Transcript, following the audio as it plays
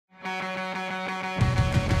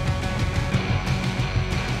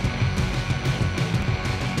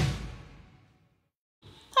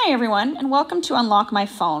Hi everyone, and welcome to Unlock My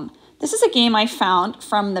Phone. This is a game I found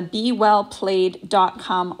from the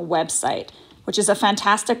BeWellPlayed.com website, which is a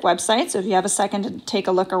fantastic website, so if you have a second to take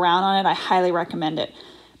a look around on it, I highly recommend it.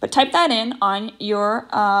 But type that in on your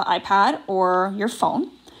iPad or your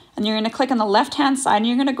phone, and you're going to click on the left-hand side, and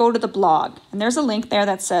you're going to go to the blog. And there's a link there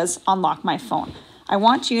that says Unlock My Phone. I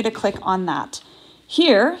want you to click on that.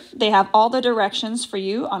 Here, they have all the directions for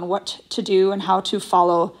you on what to do and how to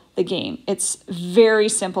follow the game. It's very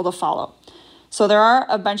simple to follow. So there are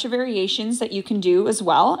a bunch of variations that you can do as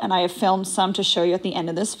well, and I have filmed some to show you at the end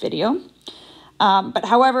of this video. But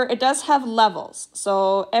however, it does have levels.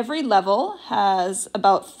 So every level has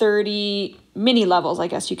about 30 mini levels, I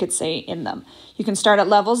guess you could say, in them. You can start at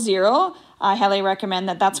level 0. I highly recommend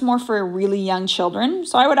that. That's more for really young children.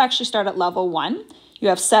 So I would actually start at level 1. You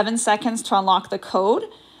have 7 seconds to unlock the code,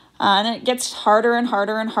 and it gets harder and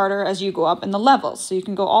harder and harder as you go up in the levels. So you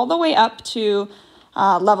can go all the way up to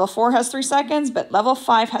level 4 has 3 seconds, but level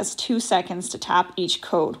 5 has 2 seconds to tap each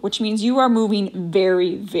code, which means you are moving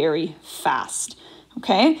very, very fast.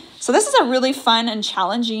 Okay, so this is a really fun and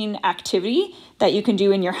challenging activity that you can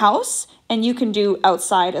do in your house and you can do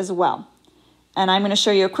outside as well. And I'm going to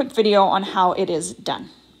show you a quick video on how it is done.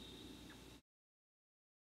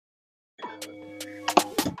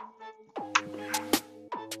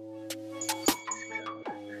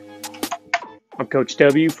 I'm Coach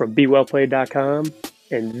W from BeWellPlayed.com,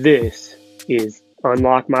 and this is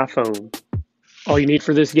Unlock My Phone. All you need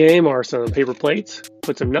for this game are some paper plates,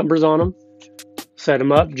 put some numbers on them, set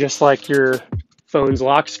them up just like your phone's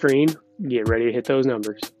lock screen, get ready to hit those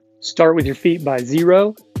numbers. Start with your feet by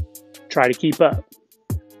 0, try to keep up.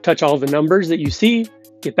 Touch all the numbers that you see,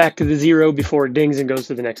 get back to the 0 before it dings and goes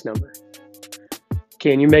to the next number.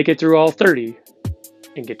 Can you make it through all 30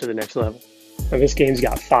 and get to the next level? Now this game's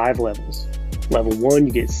got 5 levels. Level 1,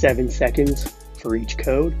 you get 7 seconds for each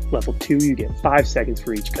code. Level 2, you get 5 seconds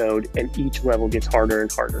for each code, and each level gets harder and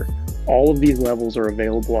harder. All of these levels are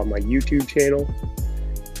available on my YouTube channel.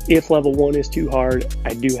 If level 1 is too hard,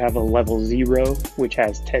 I do have a level 0, which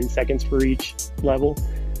has 10 seconds for each level.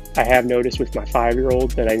 I have noticed with my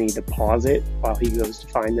 5-year-old that I need to pause it while he goes to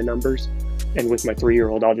find the numbers. And with my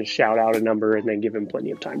 3-year-old, I'll just shout out a number and then give him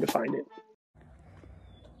plenty of time to find it.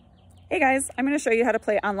 Hey guys, I'm going to show you how to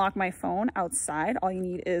play Unlock My Phone outside. All you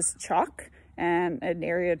need is chalk and an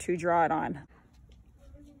area to draw it on.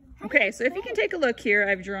 Okay, so if you can take a look here,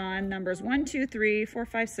 I've drawn numbers 1, 2, 3, 4,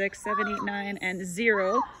 5, 6, 7, 8, 9, and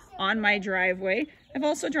 0 on my driveway. I've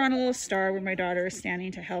also drawn a little star where my daughter is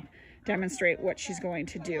standing to help demonstrate what she's going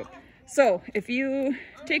to do. So if you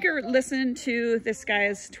take a listen to this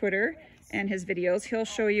guy's Twitter and his videos, he'll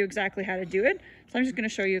show you exactly how to do it. So I'm just going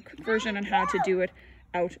to show you a quick version on how to do it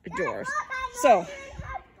outdoors. So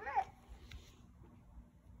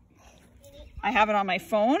I have it on my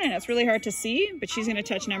phone and it's really hard to see, but she's going to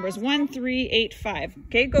touch numbers 1, 3, 8, 5.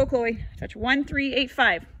 Okay, go Chloe. Touch 1, 3, 8,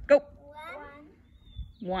 5. Go.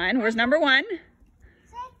 1. Where's number 1?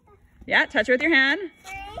 Yeah, touch it with your hand.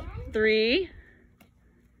 3,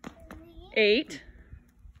 8,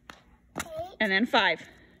 and then 5.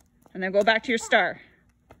 And then go back to your star.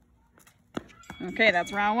 Okay,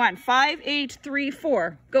 that's round 1. 5, 8, 3,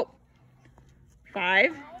 4. Go.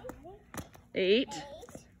 5, 8,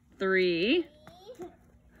 3,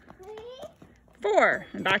 4.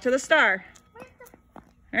 And back to the star.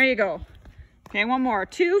 There you go. Okay, one more.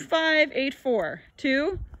 2, 5, 8, 4.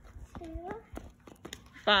 2,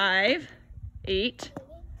 5, 8,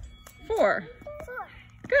 4.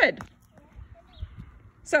 Good.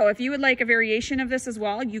 So if you would like a variation of this as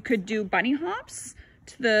well, you could do bunny hops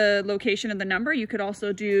to the location of the number. You could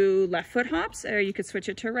also do left foot hops, or you could switch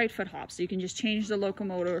it to right foot hops. So you can just change the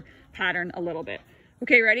locomotor pattern a little bit.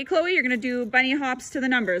 Okay, ready, Chloe? You're going to do bunny hops to the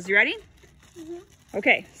numbers. You ready? Mm-hmm.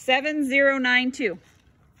 Okay, 7, 0, 9, 2.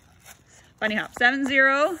 Bunny hop. 7,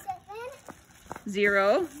 0,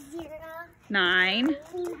 0, 9,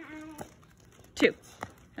 2.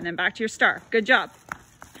 And then back to your star. Good job.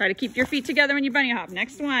 Try to keep your feet together when you bunny hop.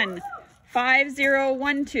 Next one. 5, 0,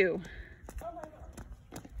 1, 2.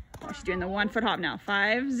 She's doing the 1 foot hop now.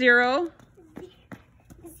 5, 0,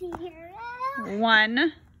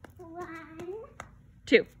 1,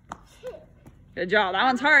 2. Good job. That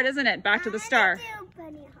one's hard, isn't it? Back to the star.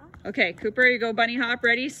 Okay, Cooper, you go bunny hop.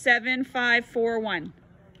 Ready? 7, 5, 4, 1.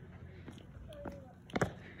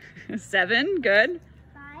 7, good.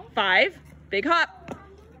 5, big hop.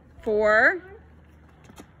 4,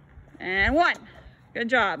 and 1. Good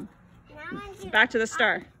job. Back to the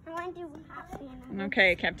star.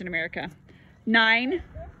 Okay, Captain America. 9.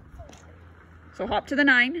 So hop to the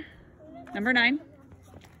 9. Number 9.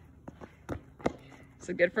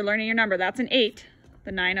 So good for learning your number. That's an 8.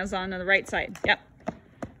 The 9 is on the right side. Yep.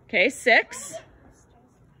 Okay, 6.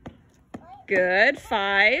 Good.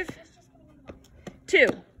 5. 2.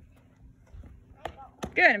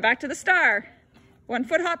 Good, and back to the star. 1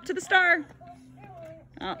 foot hop to the star.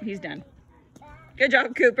 Oh, he's done. Good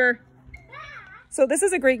job, Cooper. So this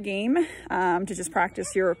is a great game to just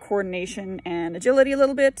practice your coordination and agility a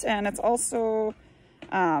little bit. And it's also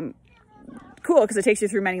cool because it takes you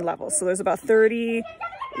through many levels. So there's about 30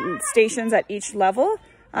 stations at each level.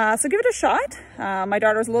 So give it a shot. My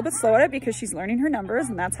daughter's a little bit slow at it because she's learning her numbers,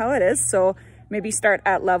 and that's how it is. So maybe start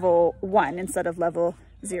at level 1 instead of level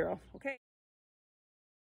 0. Okay.